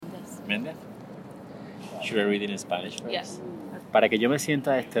Méndez. Should I read it in Spanish first? Yes. Para que yo me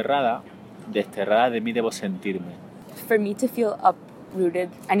sienta desterrada de mí debo sentirme. For me to feel uprooted,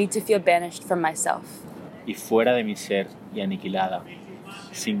 I need to feel banished from myself. Y fuera de mi ser y aniquilada,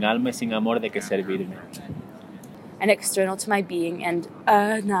 sin alma y sin amor de que servirme. And external to my being and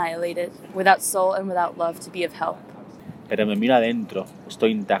annihilated, without soul and without love to be of help. Pero me miro adentro,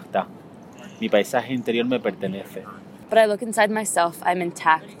 estoy intacta. Mi paisaje interior me pertenece. But I look inside myself, I'm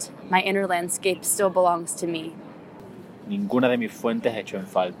intact. My inner landscape still belongs to me. Ninguna de mis fuentes echó en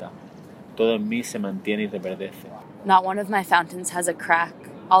falta. Todo en mí se mantiene y reverdece. Not one of my fountains has a crack.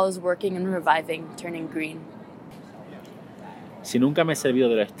 All is working and reviving, turning green. Si nunca me he servido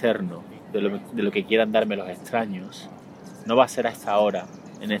de lo externo, de lo que quieran darme los extraños, no va a ser hasta ahora,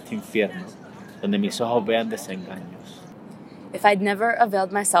 en este infierno, donde mis ojos vean desengaños. If I'd never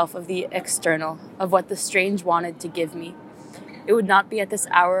availed myself of the external, of what the strange wanted to give me, it would not be at this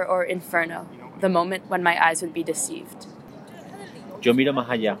hour or inferno, the moment when my eyes would be deceived. Yo miro más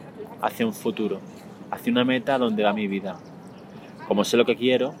allá, hacia un futuro, hacia una meta donde va mi vida. Como sé lo que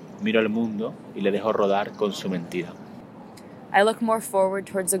quiero, miro al mundo y le dejo rodar con su mentira. I look more forward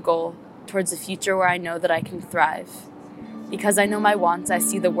towards a goal, towards a future where I know that I can thrive. Because I know my wants, I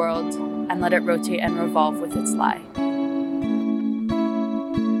see the world and let it rotate and revolve with its lie.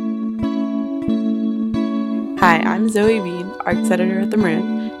 Hi, I'm Zoe Reed, arts editor at The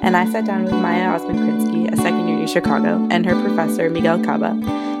Maroon, and I sat down with Maya Osman-Krinsky, a second year in Chicago, and her professor, Miguel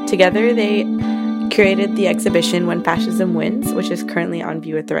Caba. Together, they curated the exhibition When Fascism Wins, which is currently on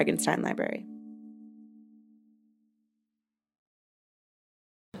view at the Regenstein Library.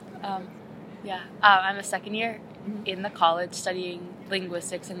 I'm a second year in the college studying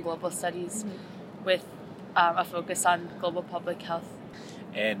linguistics and global studies with a focus on global public health.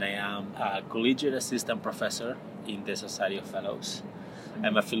 And I am a collegiate assistant professor in the Society of Fellows.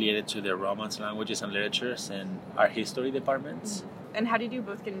 I'm affiliated to the Romance Languages and Literatures and Art History departments. And how did you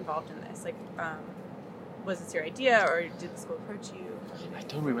both get involved in this? Was this your idea, or did the school approach you? I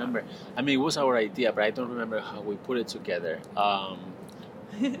don't remember. I mean, it was our idea, but I don't remember how we put it together.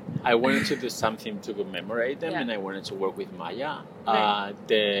 I wanted to do something to commemorate them, and I wanted to work with Maya. Right.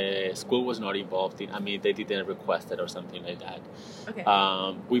 The school was not involved in. I mean, they didn't request it or something like that. Okay.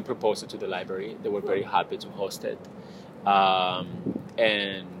 We proposed it to the library. They were very happy to host it, and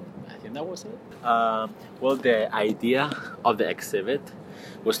I think that was it. Well, the idea of the exhibit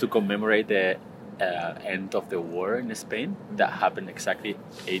was to commemorate the end of the war in Spain that happened exactly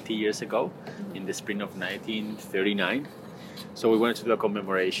 80 years ago, in the spring of 1939. So we wanted to do a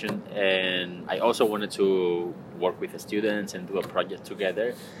commemoration, and I also wanted to work with the students and do a project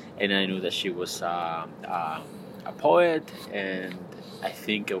together. And I knew that she was a poet, and I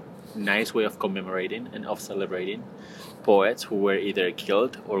think a nice way of commemorating and of celebrating poets who were either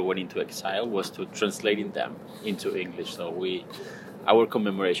killed or went into exile was to translating them into English. So our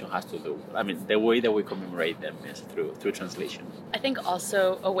commemoration has to do, the way that we commemorate them is through translation. I think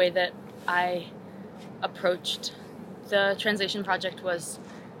also a way that I approached the translation project was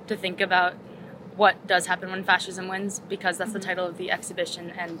to think about what does happen when fascism wins, because that's the title of the exhibition,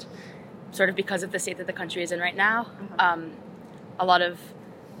 and sort of because of the state that the country is in right now. A lot of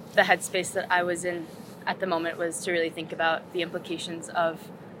the headspace that I was in at the moment was to really think about the implications of,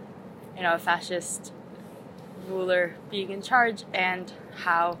 a fascist ruler being in charge and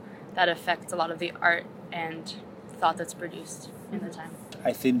how that affects a lot of the art and thought that's produced in the time.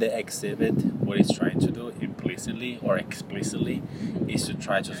 I think the exhibit, what it's trying to do implicitly or explicitly, is to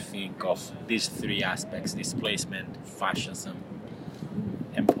try to think of these three aspects: displacement, fascism,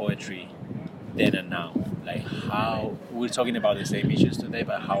 and poetry, then and now. Like, how we're talking about the same issues today,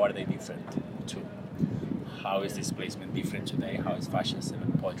 but how are they different too? How is displacement different today? How is fascism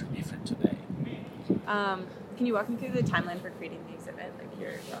and poetry different today? Can you walk me through the timeline for creating the exhibit, like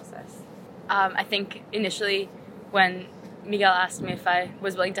your process? I think initially when Miguel asked me if I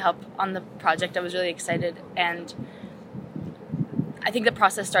was willing to help on the project, I was really excited, and I think the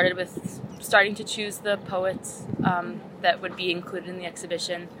process started with starting to choose the poets that would be included in the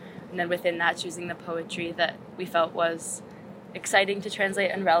exhibition, and then within that choosing the poetry that we felt was exciting to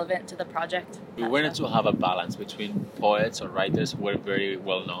translate and relevant to the project. We wanted to have a balance between poets or writers who were very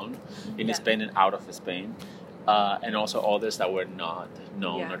well known in Spain and out of Spain, and also others that were not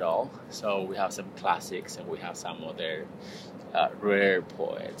known at all. So we have some classics and we have some other rare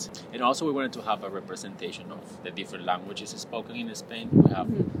poets. And also we wanted to have a representation of the different languages spoken in Spain. We have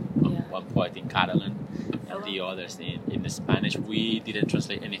one poet in Catalan and the others in Spanish. We didn't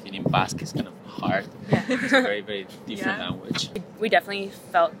translate anything in Basque. It's kind of hard. It's a very, very different language. We definitely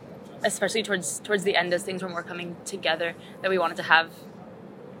felt, especially towards the end as things were more coming together, that we wanted to have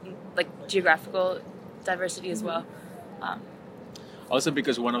like geographical diversity as well. Also,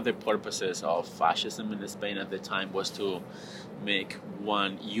 because one of the purposes of fascism in Spain at the time was to make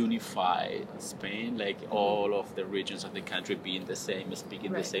one unified Spain, like all of the regions of the country being the same,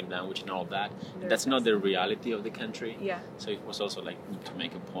 speaking the same language and all that. That's not the reality of the country. Yeah. So it was also like to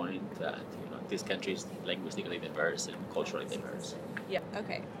make a point that this country is linguistically diverse and culturally diverse. Yeah.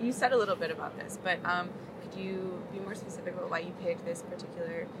 Okay. You said a little bit about this, but could you be more specific about why you picked this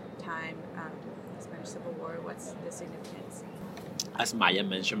particular time, the Spanish Civil War? What's the significance? As Maya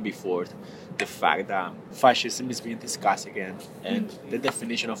mentioned before, the fact that fascism is being discussed again, and the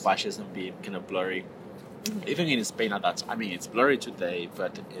definition of fascism being kind of blurry, even in Spain at that time. I mean, it's blurry today,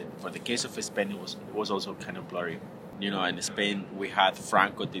 but for the case of Spain, it was also kind of blurry. In Spain, we had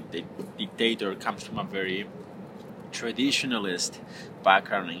Franco, the dictator, comes from a very traditionalist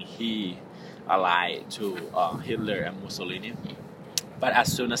background, and he allied to Hitler and Mussolini. But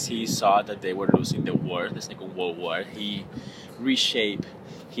as soon as he saw that they were losing the war, the Second World War, he reshaped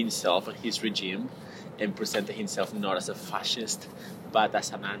himself and his regime and presented himself not as a fascist, but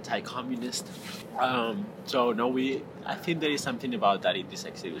as an anti-communist. I think there is something about that in this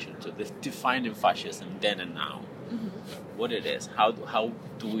exhibition too, defining fascism then and now. What it is, how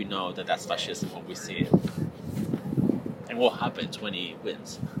do we know that that's fascism when we see it? And what happens when he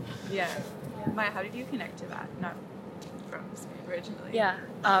wins? Yeah. Maya, how did you connect to that? Not from Spain originally. Yeah,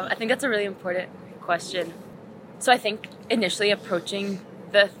 I think that's a really important question. So I think initially approaching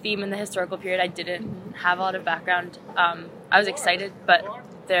the theme in the historical period, I didn't have a lot of background. I was excited, but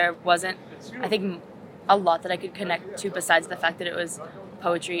there wasn't, I think, a lot that I could connect to besides the fact that it was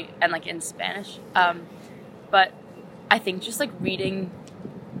poetry and like in Spanish. But I think just like reading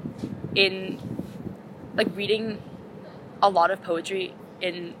a lot of poetry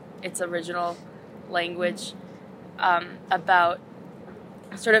in its original language, about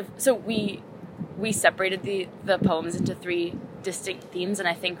sort of, so we separated the poems into 3 distinct themes, and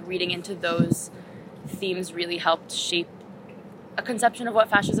I think reading into those themes really helped shape a conception of what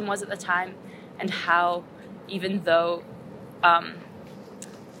fascism was at the time, and how even though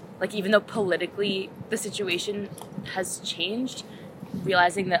politically the situation has changed,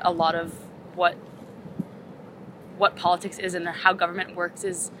 realizing that a lot of what politics is and how government works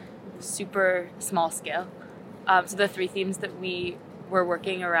is super small scale. So the 3 themes that we were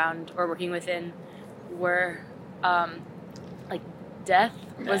working around or working within were like death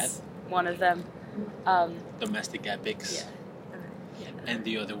was one of them. Domestic epics. Yeah. And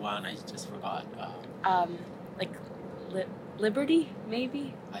the other one, I just forgot. Liberty,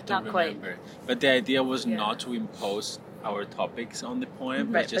 maybe? I don't remember. But the idea was not to impose our topics on the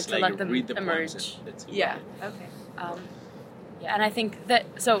poem, but just like like let them read the emerge. poems. Okay. And I think that,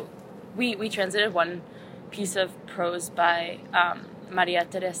 so we translated one piece of prose by Maria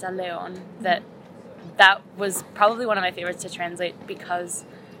Teresa León that was probably one of my favorites to translate, because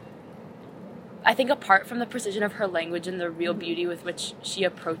I think apart from the precision of her language and the real beauty with which she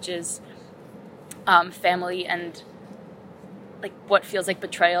approaches family and like what feels like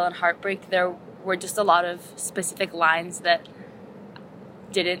betrayal and heartbreak, there were just a lot of specific lines that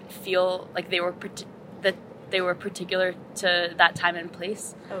didn't feel like they were particular to that time and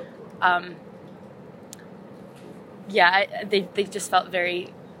place. They just felt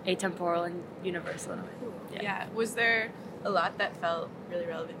very atemporal and universal in a way. Yeah. Was there a lot that felt really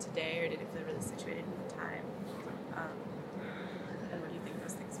relevant today, or did it feel really situated in the time? And what do you think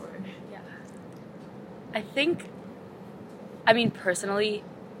those things were? Yeah. I think, I mean, personally,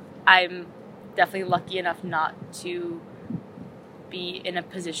 I'm definitely lucky enough not to be in a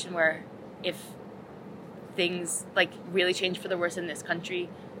position where if things like really change for the worse in this country,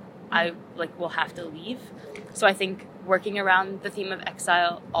 I like will have to leave. So I think working around the theme of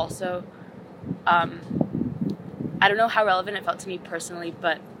exile also, I don't know how relevant it felt to me personally,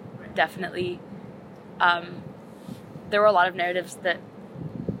 but definitely there were a lot of narratives that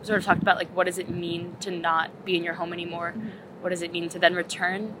sort of talked about like, what does it mean to not be in your home anymore? What does it mean to then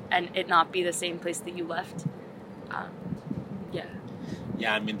return and it not be the same place that you left?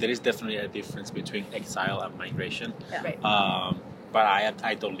 Yeah, I mean, there is definitely a difference between exile and migration. Yeah. Right. But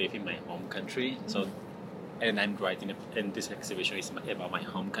I don't live in my home country, so, and I'm writing, and this exhibition is about my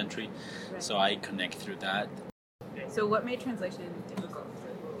home country, so I connect through that. So what made translation difficult?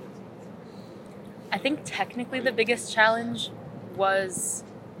 I think technically the biggest challenge was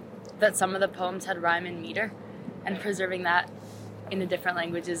that some of the poems had rhyme and meter, and preserving that in a different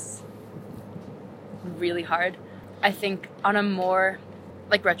language is really hard. I think on a more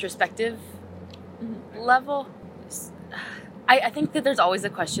like retrospective level, I think that there's always a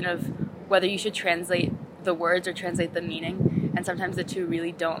question of whether you should translate the words or translate the meaning. and sometimes the two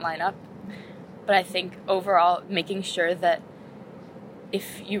really don't line up. But I think overall, making sure that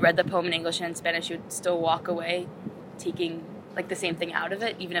if you read the poem in English and in Spanish, you would still walk away taking like the same thing out of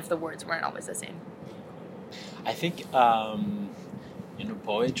it, even if the words weren't always the same. I think,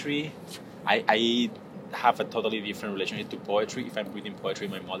 poetry, I have a totally different relationship to poetry if I'm reading poetry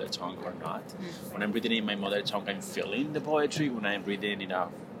in my mother tongue or not. When I'm reading in my mother tongue, I'm feeling the poetry. When I'm reading in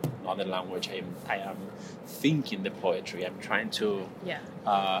another language, I am thinking the poetry. I'm trying to,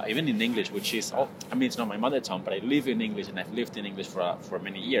 even in English, which is, it's not my mother tongue, but I live in English and I've lived in English for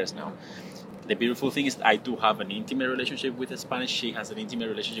many years now. The beautiful thing is I do have an intimate relationship with Spanish. She has an intimate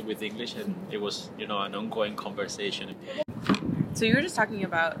relationship with English, and it was, an ongoing conversation. So you were just talking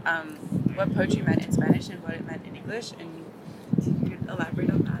about what poetry meant in Spanish and what it meant in English, and you could elaborate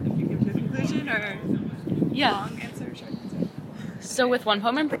on that if you give the conclusion or long answer or short answer. So with one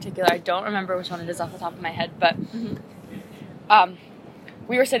poem in particular, I don't remember which one it is off the top of my head, but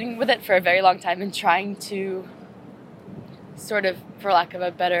we were sitting with it for a very long time and trying to sort of, for lack of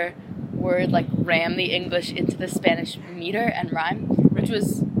a better word, like ram the English into the Spanish meter and rhyme, which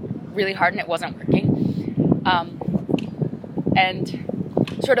was really hard and it wasn't working. And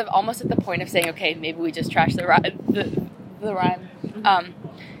sort of almost at the point of saying, okay, maybe we just trash the rhyme.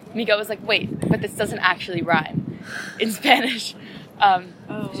 Miguel was like, wait, but this doesn't actually rhyme in Spanish.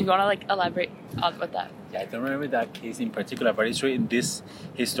 Do you want to elaborate on what that? Yeah, I don't remember that case in particular, but it's really in this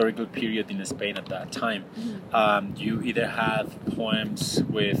historical period in Spain at that time. You either have poems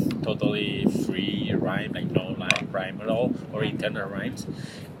with totally free rhyme, like no rhyme at all, or internal rhymes,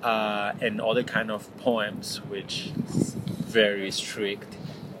 and other kind of poems which very strict,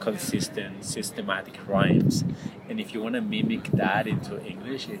 consistent, systematic rhymes. And if you want to mimic that into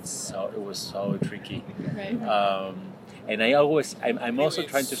English, it was so tricky. Right. And I'm also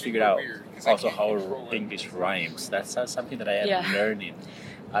trying to figure out also how English rhymes. That's something that I am learning,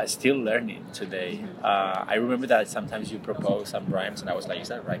 still learning today. I remember that sometimes you propose some rhymes, and I was like, "Is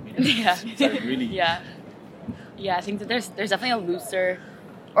that rhyming? Yeah. Is that really?" Yeah. I think that there's definitely a looser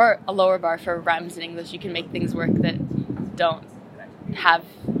or a lower bar for rhymes in English. You can make things work that don't have,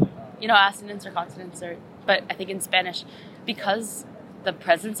 assonance or consonants, but I think in Spanish, because the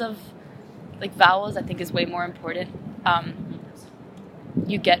presence of like vowels, I think is way more important.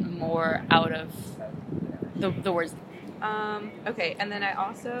 You get more out of the words. Okay, and then I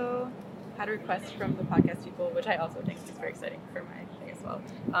also had a request from the podcast people, which I also think is very exciting for my thing as well,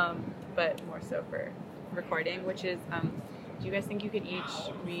 but more so for recording, which is, do you guys think you could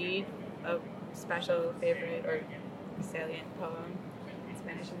each read a special favorite or salient poem in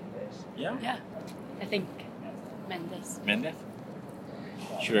Spanish and English? Yeah. I think Mendes.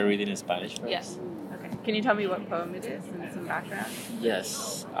 Should I read it in Spanish first? Yes. Okay. Can you tell me what poem it is and some background?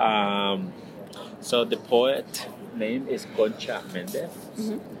 Yes. So the poet name is Concha Mendez,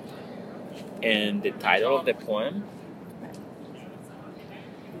 and the title of the poem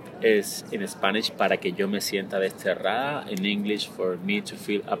is in Spanish "Para que yo me sienta desterrada," in English "For me to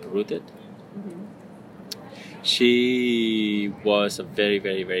feel uprooted." She was a very,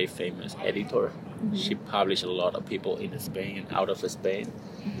 very, very famous editor. She published a lot of people in Spain and out of Spain.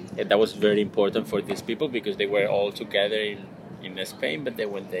 And that was very important for these people because they were all together in Spain, but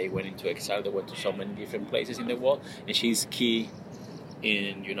then when they went into exile, they went to so many different places in the world. And she's key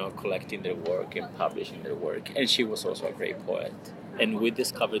in, collecting their work and publishing their work. And she was also a great poet. And we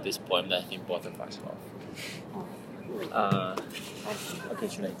discovered this poem that I think both of us love. Okay,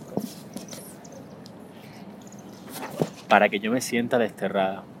 should I go? Para que yo me sienta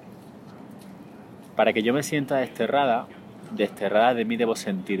desterrada. Para que yo me sienta desterrada de mí debo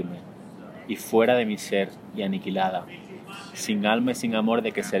sentirme, y fuera de mi ser y aniquilada, sin alma y sin amor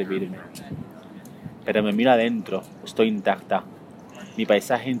de qué servirme. Pero me miro adentro, estoy intacta, mi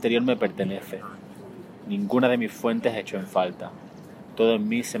paisaje interior me pertenece, ninguna de mis fuentes he hecho en falta, todo en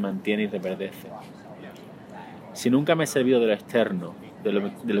mí se mantiene y reverdece. Si nunca me he servido de lo externo,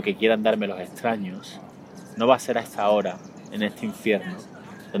 de lo que quieran darme los extraños, no va a ser hasta ahora, en este infierno,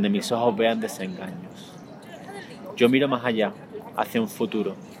 donde mis ojos vean desengaños. Yo miro más allá, hacia un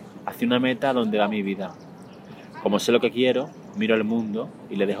futuro, hacia una meta donde va mi vida. Como sé lo que quiero, miro al mundo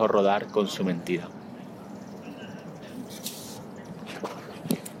y le dejo rodar con su mentira.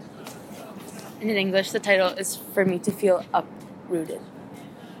 And in English, the title is "For Me to Feel Uprooted."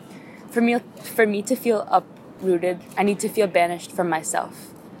 For me to feel uprooted, I need to feel banished from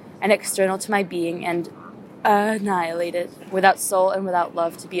myself, and external to my being and annihilated, without soul and without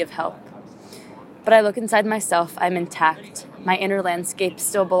love to be of help. But I look inside myself, I'm intact. My inner landscape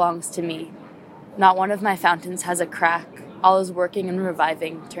still belongs to me. Not one of my fountains has a crack. All is working and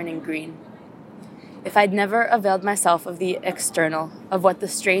reviving, turning green. If I'd never availed myself of the external, of what the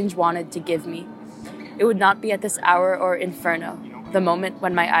strange wanted to give me, it would not be at this hour or inferno, the moment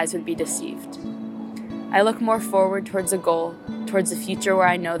when my eyes would be deceived. I look more forward towards a goal, towards a future where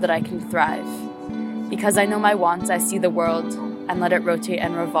I know that I can thrive. Because I know my wants, I see the world and let it rotate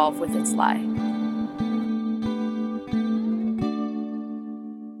and revolve with its lie.